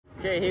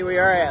Okay, here we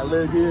are at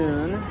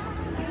Lagoon.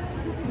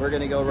 We're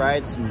gonna go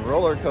ride some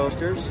roller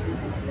coasters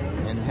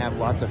and have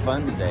lots of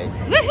fun today.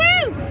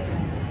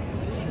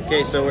 Woohoo!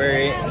 Okay, so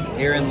we're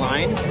here in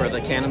line for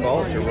the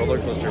Cannonball. It's a roller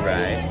coaster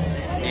ride.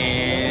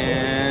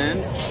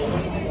 And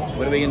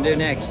what are we gonna do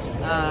next?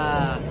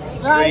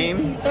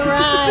 Scream? The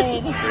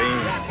ride. Scream.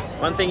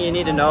 One thing you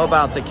need to know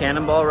about the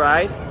Cannonball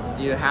ride,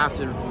 you have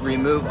to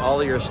remove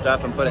all of your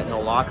stuff and put it in a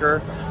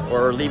locker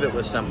or leave it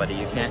with somebody.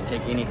 You can't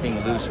take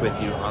anything loose with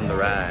you on the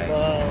ride.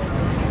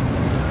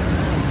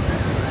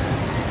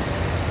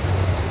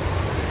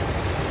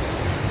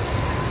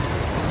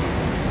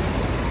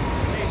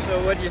 Okay,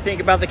 so what did you think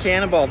about the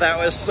Cannonball? That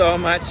was so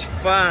much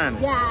fun.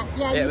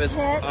 Yeah, It was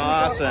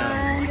awesome.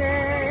 Under,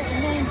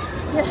 and then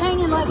you're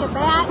hanging like a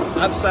bat.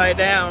 Upside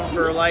down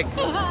for like,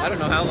 I don't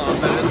know how long,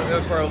 but it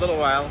was for a little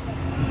while.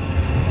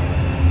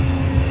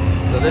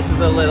 So this is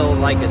a little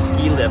like a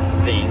ski lift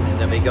thing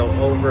that we go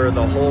over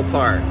the whole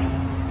park.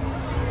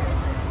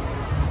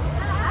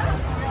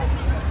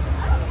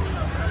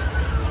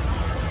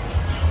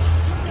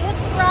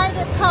 This ride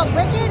is called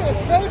Wicked.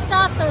 It's based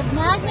off of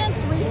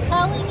magnets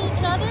repelling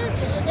each other.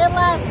 It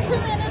lasts 2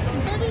 minutes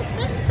and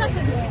 36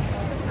 seconds.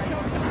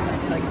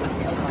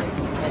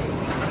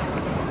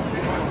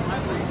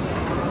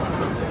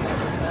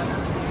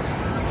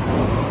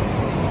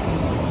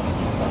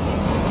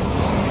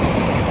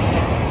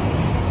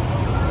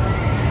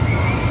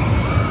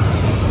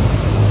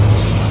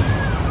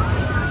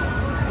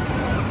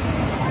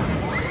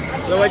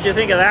 So what'd you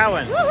think of that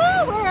one?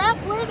 Woohoo! We're up,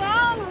 we're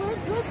down, we're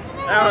twisting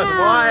around. That was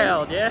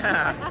wild,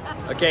 yeah.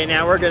 Okay,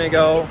 now we're gonna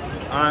go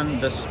on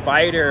the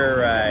spider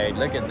ride.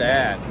 Look at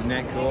that, isn't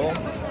that cool?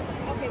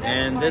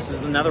 And this is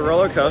another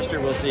roller coaster.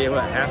 We'll see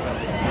what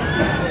happens.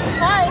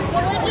 Hi, so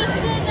we're just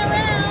sitting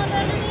around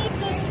underneath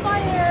the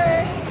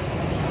spider.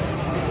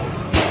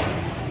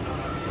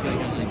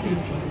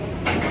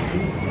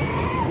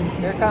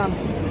 Here it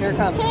comes. Here it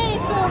comes. Okay,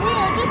 so we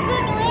are just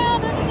sitting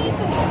around underneath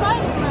the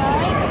spider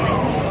ride.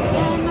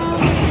 And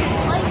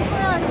waiting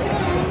for our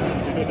turn.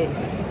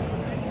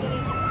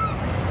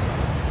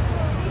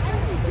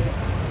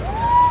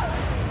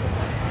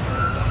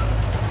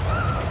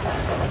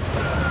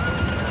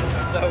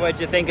 So what'd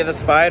you think of the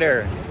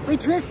spider? We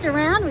twist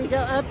around, we go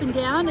up and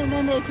down, and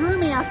then they threw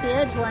me off the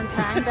edge one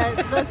time,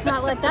 but let's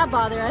not let that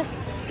bother us.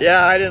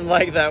 Yeah, I didn't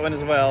like that one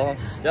as well.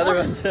 The other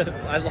ones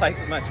I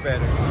liked much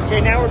better.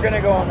 Okay, now we're gonna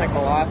go on the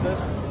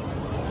Colossus.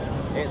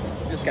 It's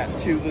just got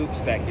 2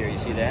 loops back here, you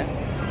see that?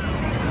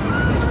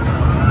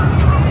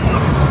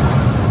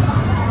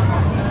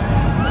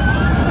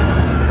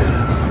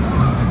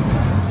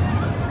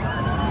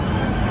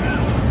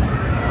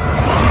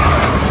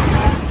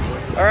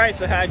 All right,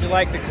 so how'd you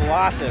like the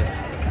Colossus?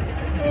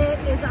 It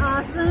is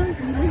awesome.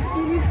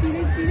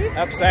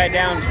 Upside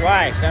down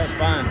twice, that was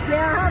fun.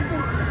 Yeah,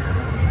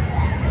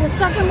 the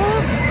second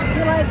loop,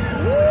 you're like,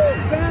 woo,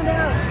 ground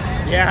out.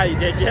 Yeah, you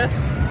did, you?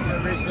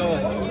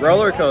 Original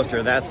roller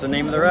coaster, that's the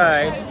name of the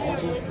ride.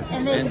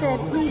 And they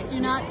said, please do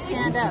not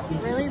stand up.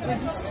 Really?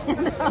 Would you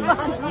stand up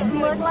on something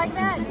look like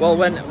that? Well,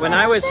 when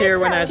I was here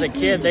when I was a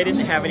kid, they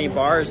didn't have any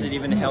bars that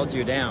even held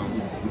you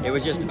down. It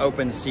was just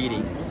open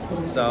seating.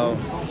 So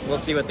we'll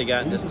see what they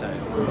got this time.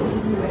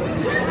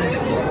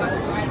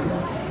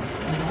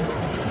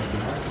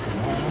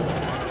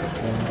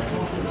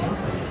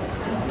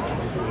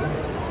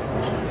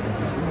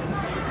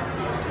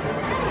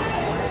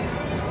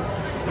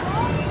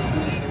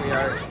 Here we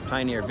are at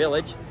Pioneer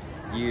Village.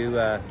 You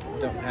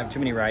don't have too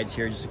many rides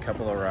here, just a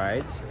couple of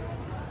rides.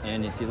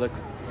 And if you look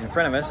in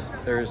front of us,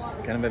 there's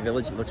kind of a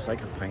village that looks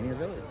like a Pioneer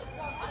Village.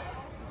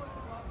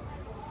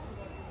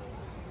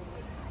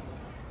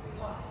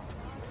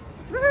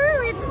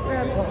 It's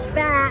the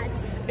bat.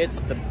 It's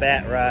the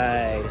bat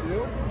ride.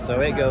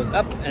 So it goes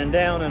up and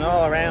down and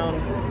all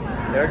around.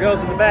 There it goes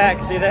in the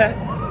back, see that?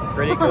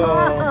 Pretty cool.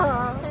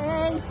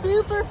 Hey,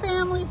 super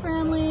family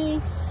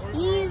friendly,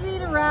 easy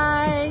to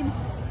ride.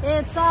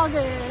 It's all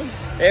good.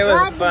 It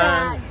was Ride the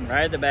bat. fun.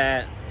 Ride the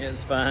bat. It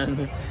was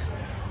fun.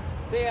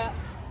 See ya.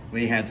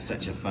 We had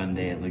such a fun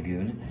day at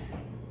Lagoon,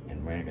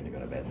 and we're gonna go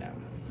to bed now.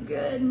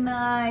 Good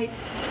night.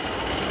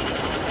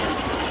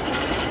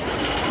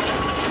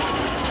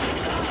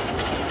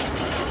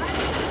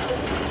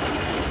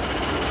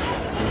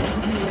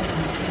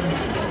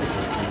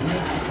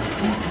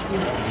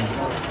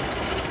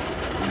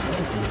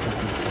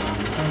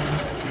 Thank you.